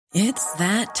It's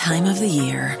that time of the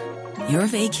year. Your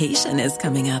vacation is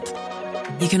coming up.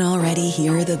 You can already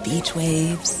hear the beach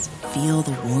waves, feel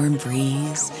the warm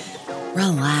breeze,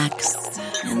 relax,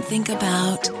 and think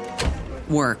about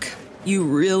work. You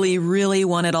really, really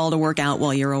want it all to work out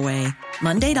while you're away.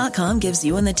 Monday.com gives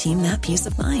you and the team that peace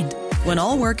of mind. When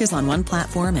all work is on one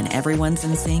platform and everyone's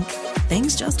in sync,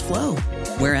 things just flow.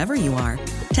 Wherever you are,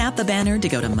 tap the banner to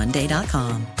go to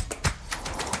Monday.com.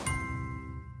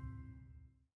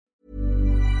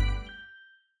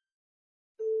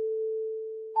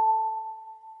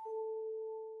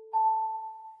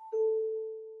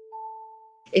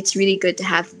 It's really good to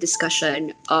have the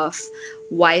discussion of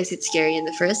why is it scary in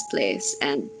the first place.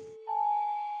 And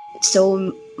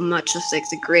so much of like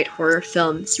the great horror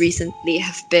films recently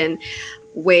have been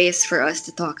ways for us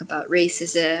to talk about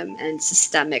racism and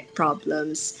systemic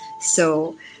problems.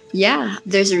 So yeah,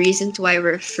 there's a reason to why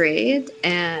we're afraid.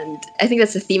 And I think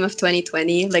that's the theme of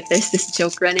 2020. Like there's this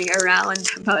joke running around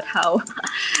about how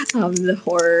the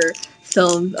horror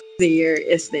film of the year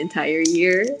is the entire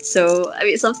year. So I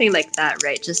mean something like that,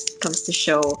 right, just comes to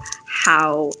show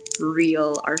how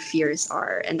real our fears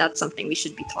are. And that's something we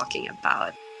should be talking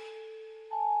about.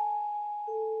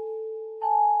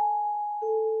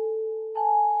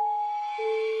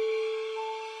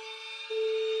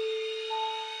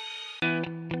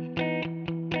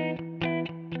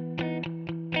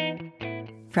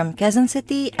 From Quezon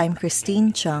City, I'm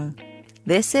Christine Chung.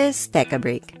 This is Tech a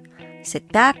Break.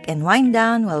 Sit back and wind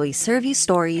down while we serve you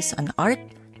stories on art,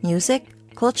 music,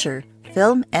 culture,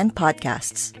 film, and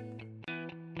podcasts.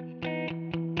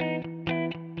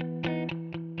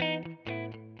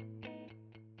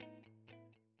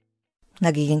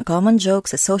 Nagiging common joke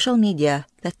sa social media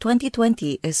that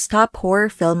 2020 is top horror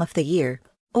film of the year,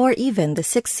 or even the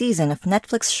 6th season of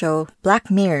Netflix show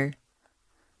Black Mirror.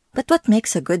 But what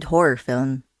makes a good horror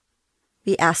film?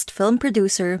 We asked film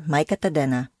producer Micah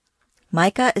Tadena.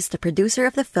 Micah is the producer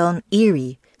of the film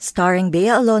Eerie, starring Bea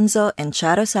Alonzo and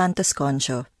Charo Santos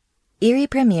Concho. Eerie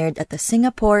premiered at the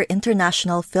Singapore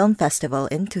International Film Festival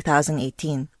in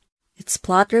 2018. Its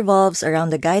plot revolves around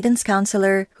the guidance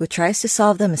counselor who tries to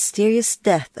solve the mysterious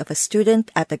death of a student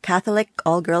at the Catholic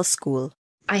all-girls school.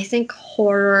 I think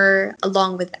horror,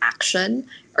 along with action,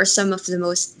 are some of the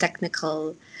most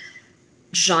technical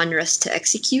genres to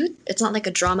execute. It's not like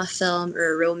a drama film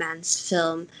or a romance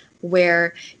film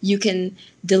where you can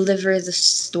deliver the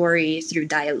story through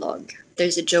dialogue.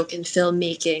 There's a joke in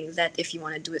filmmaking that if you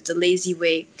want to do it the lazy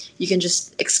way, you can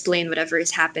just explain whatever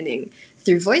is happening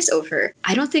through voiceover.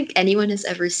 I don't think anyone has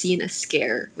ever seen a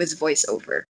scare with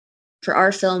voiceover. For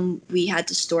our film, we had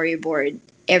to storyboard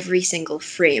every single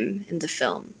frame in the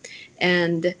film.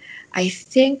 And I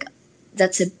think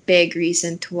that's a big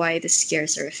reason to why the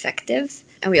scares are effective.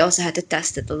 And we also had to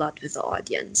test it a lot with the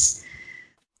audience.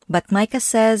 But Micah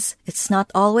says it's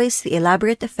not always the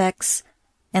elaborate effects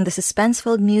and the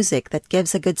suspenseful music that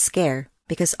gives a good scare,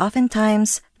 because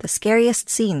oftentimes the scariest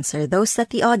scenes are those that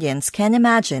the audience can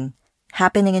imagine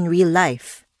happening in real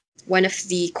life. One of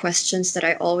the questions that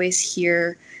I always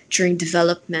hear during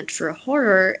development for a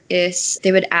horror is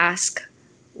they would ask,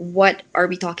 what are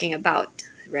we talking about?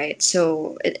 Right?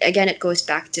 So it goes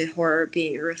back to horror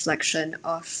being a reflection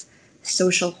of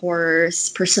social horrors,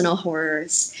 personal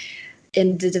horrors.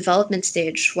 In the development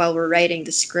stage, while we're writing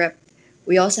the script,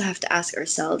 we also have to ask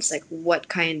ourselves, like, what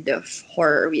kind of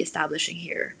horror are we establishing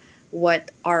here? What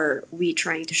are we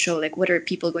trying to show? Like, what are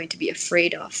people going to be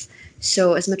afraid of?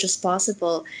 So as much as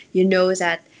possible, you know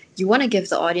that you want to give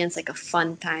the audience like a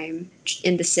fun time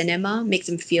in the cinema, make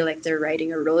them feel like they're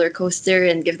riding a roller coaster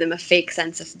and give them a fake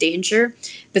sense of danger.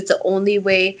 But the only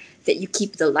way that you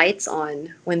keep the lights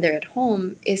on when they're at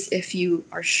home is if you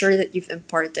are sure that you've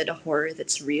imparted a horror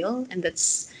that's real and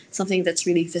that's something that's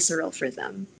really visceral for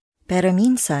them. Pero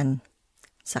minsan,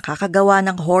 sa kakagawa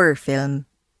ng horror film,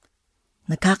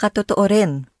 nagkakatotoo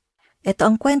rin. Ito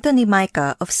ang kwento ni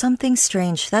Micah of something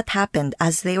strange that happened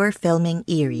as they were filming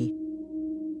Eerie.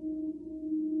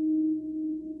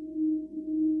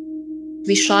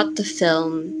 We shot the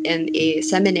film in a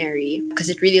seminary because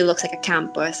it really looks like a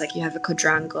campus, like you have a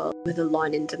quadrangle with a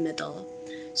lawn in the middle.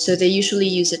 So they usually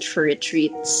use it for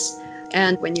retreats.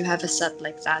 And when you have a set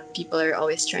like that, people are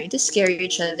always trying to scare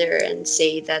each other and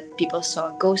say that people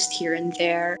saw a ghost here and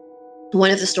there.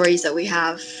 One of the stories that we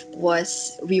have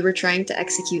was we were trying to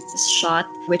execute this shot,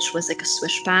 which was like a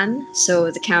swish pan.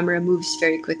 So the camera moves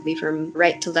very quickly from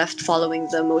right to left, following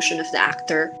the motion of the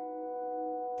actor.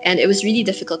 And it was really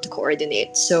difficult to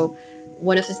coordinate. So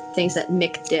one of the things that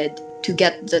Mick did to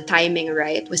get the timing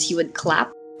right was he would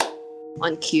clap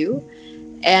on cue.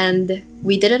 And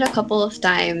we did it a couple of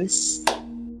times.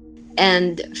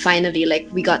 And finally, like,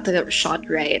 we got the shot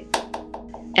right.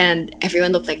 And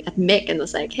everyone looked like at Mick and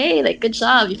was like, hey, like, good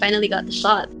job, you finally got the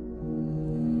shot.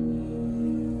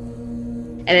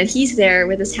 And then he's there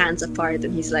with his hands apart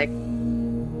and he's like,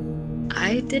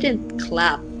 I didn't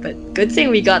clap, but good thing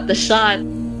we got the shot.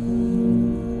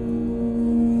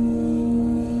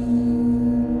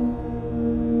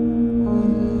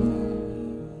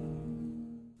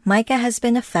 Micah has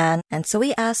been a fan, and so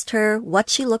we asked her what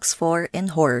she looks for in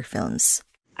horror films.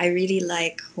 I really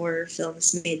like horror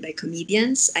films made by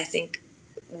comedians. I think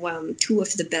two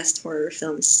of the best horror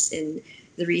films in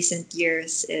the recent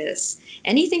years is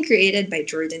anything created by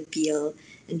Jordan Peele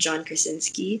and John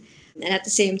Krasinski. And at the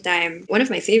same time, one of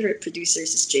my favorite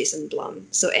producers is Jason Blum.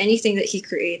 So anything that he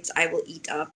creates, I will eat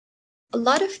up. A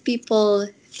lot of people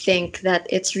think that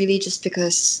it's really just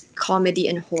because comedy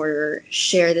and horror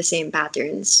share the same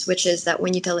patterns, which is that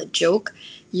when you tell a joke,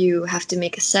 you have to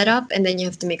make a setup and then you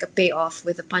have to make a payoff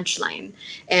with a punchline.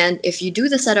 And if you do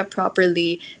the setup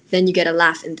properly, then you get a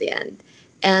laugh in the end.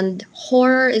 And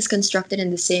horror is constructed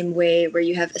in the same way, where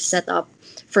you have a setup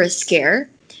for a scare.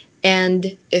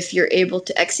 And if you're able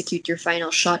to execute your final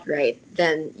shot right,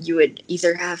 then you would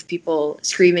either have people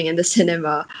screaming in the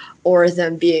cinema or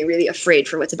them being really afraid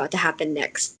for what's about to happen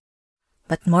next.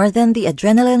 But more than the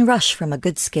adrenaline rush from a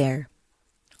good scare,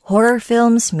 horror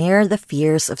films mirror the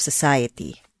fears of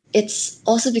society. It's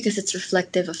also because it's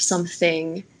reflective of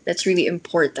something that's really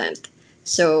important.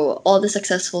 So all the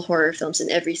successful horror films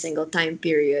in every single time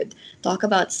period talk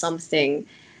about something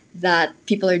that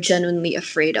people are genuinely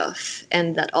afraid of,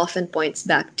 and that often points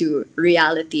back to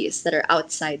realities that are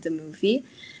outside the movie.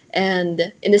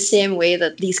 And in the same way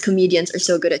that these comedians are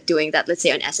so good at doing that, let's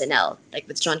say on SNL, like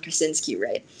with John Krasinski,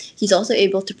 right? He's also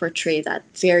able to portray that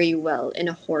very well in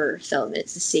a horror film.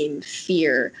 It's the same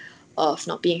fear of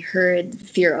not being heard,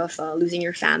 fear of losing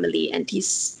your family. And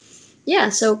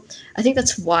so I think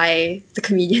that's why the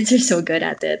comedians are so good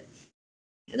at it.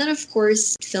 And then, of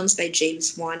course, films by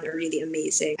James Wan are really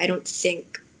amazing. I don't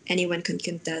think anyone can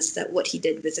contest that what he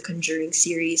did with the Conjuring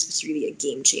series was really a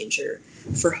game changer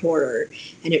for horror.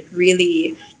 And it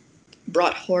really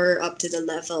brought horror up to the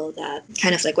level that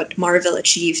kind of like what Marvel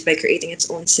achieved by creating its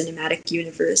own cinematic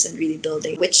universe and really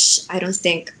building, which I don't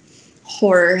think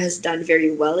horror has done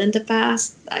very well in the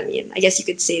past. I mean, I guess you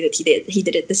could say that he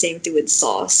did it the same too with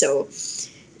Saw. So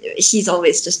he's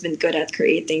always just been good at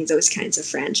creating those kinds of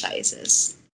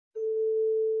franchises.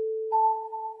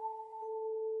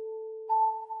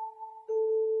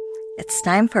 It's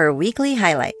time for our weekly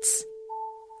highlights.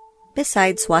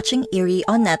 Besides watching Eerie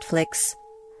on Netflix,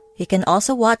 you can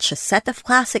also watch a set of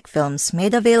classic films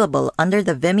made available under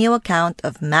the Vimeo account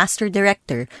of Master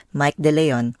Director Mike De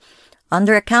Leon,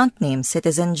 under account name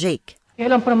Citizen Jake.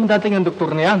 Kailan pa naman dating ang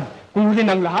doktor na yan? Huli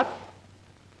ng lahat?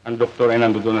 Ang doktor ay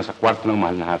nandoon na sa kwarto ng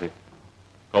mahal na hari.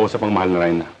 Kausap ang mahal na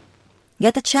Reyna.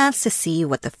 Get a chance to see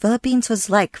what the Philippines was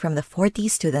like from the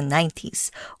 40s to the 90s,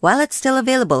 while it's still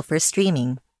available for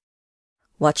streaming.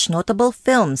 Watch notable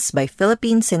films by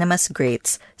Philippine cinema's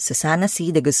greats Susana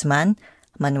C. de Guzman,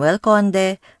 Manuel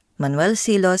Conde, Manuel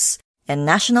Silos, and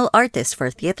national artist for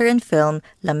theater and film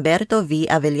Lamberto V.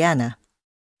 Avellana.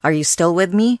 Are you still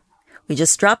with me? We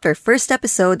just dropped our first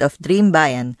episode of Dream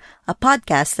Bayan, a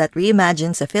podcast that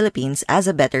reimagines the Philippines as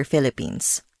a better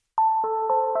Philippines.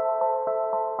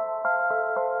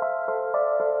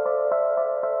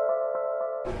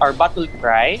 Our battle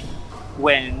cry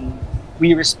when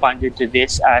we responded to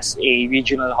this as a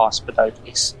regional hospital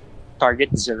is Target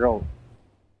Zero,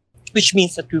 which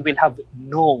means that we will have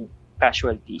no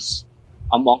casualties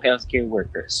among healthcare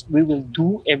workers. We will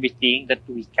do everything that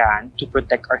we can to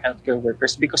protect our healthcare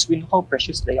workers because we know how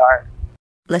precious they are.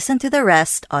 Listen to the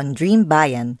rest on Dream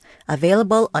Bayan,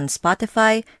 available on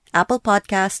Spotify, Apple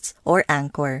Podcasts, or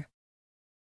Anchor.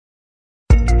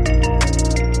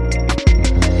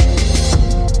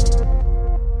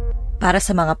 Para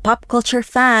sa mga pop culture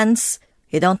fans,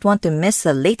 you don't want to miss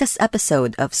the latest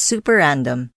episode of Super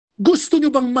Random. Gusto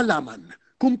nyo bang malaman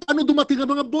kung paano dumating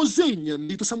ang mga Bozenian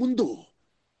dito sa mundo?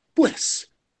 Pues,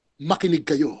 makinig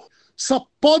kayo sa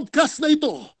podcast na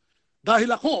ito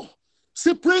dahil ako,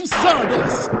 si Prince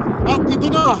Zardes, at ito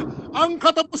na ang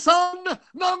katapusan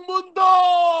ng mundo!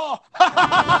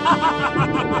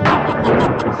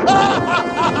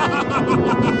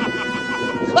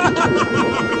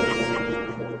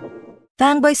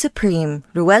 Fanboy Supreme,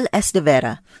 Ruel S. De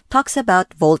Vera, talks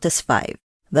about Voltes 5,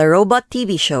 the robot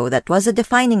TV show that was a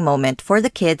defining moment for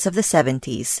the kids of the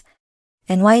 70s,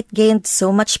 and why it gained so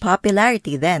much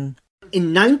popularity then.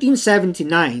 In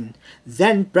 1979,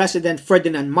 then-President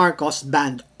Ferdinand Marcos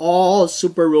banned all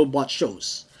super robot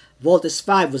shows. Voltes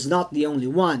 5 was not the only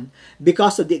one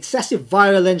because of the excessive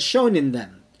violence shown in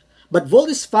them. But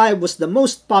Voltes 5 was the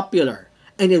most popular,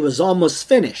 and it was almost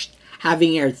finished,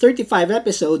 having aired 35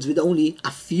 episodes with only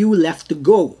a few left to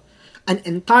go. An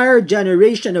entire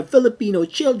generation of Filipino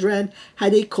children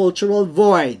had a cultural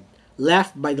void,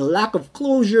 left by the lack of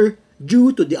closure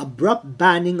due to the abrupt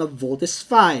banning of Voltes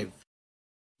 5.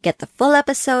 Get the full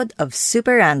episode of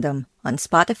Super Random on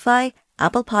Spotify,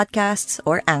 Apple Podcasts,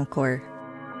 or Anchor.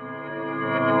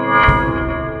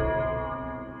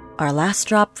 Our last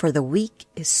drop for the week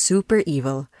is Super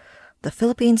Evil, the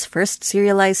Philippines' first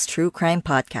serialized true crime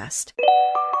podcast.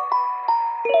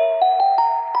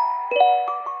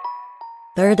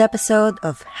 Third episode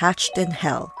of Hatched in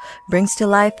Hell brings to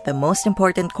life the most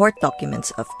important court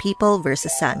documents of People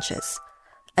versus Sanchez.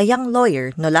 A young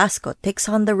lawyer, Nolasco, takes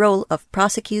on the role of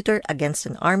prosecutor against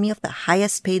an army of the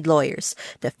highest-paid lawyers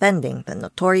defending the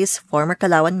notorious former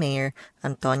Calauan mayor,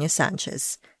 Antonio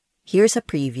Sanchez. Here's a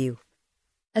preview.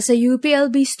 As a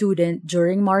UPLB student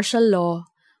during martial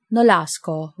law,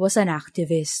 Nolasco was an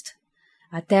activist.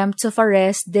 Attempts of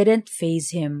arrest didn't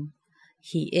faze him.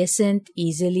 He isn't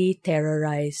easily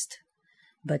terrorized.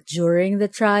 But during the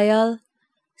trial,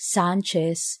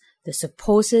 Sanchez, the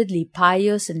supposedly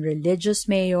pious and religious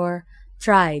mayor,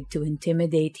 tried to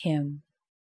intimidate him.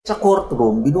 Sa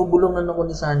courtroom, binubulungan ako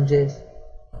ni Sanchez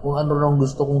kung ano rang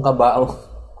gusto kong kabao.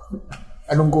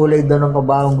 Anong kulay daw ng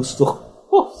kabaong gusto ko.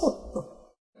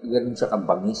 Ganun siya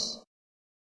kabangis.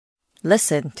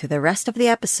 Listen to the rest of the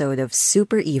episode of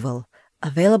Super Evil,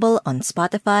 available on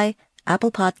Spotify,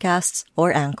 Apple Podcasts,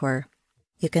 or Anchor.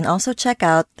 You can also check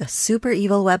out the Super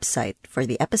Evil website for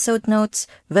the episode notes,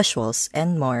 visuals,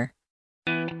 and more.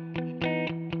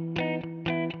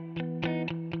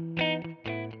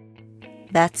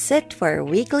 That's it for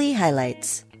weekly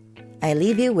highlights. I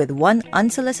leave you with one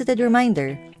unsolicited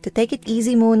reminder to take it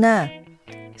easy muna.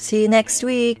 See you next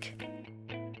week!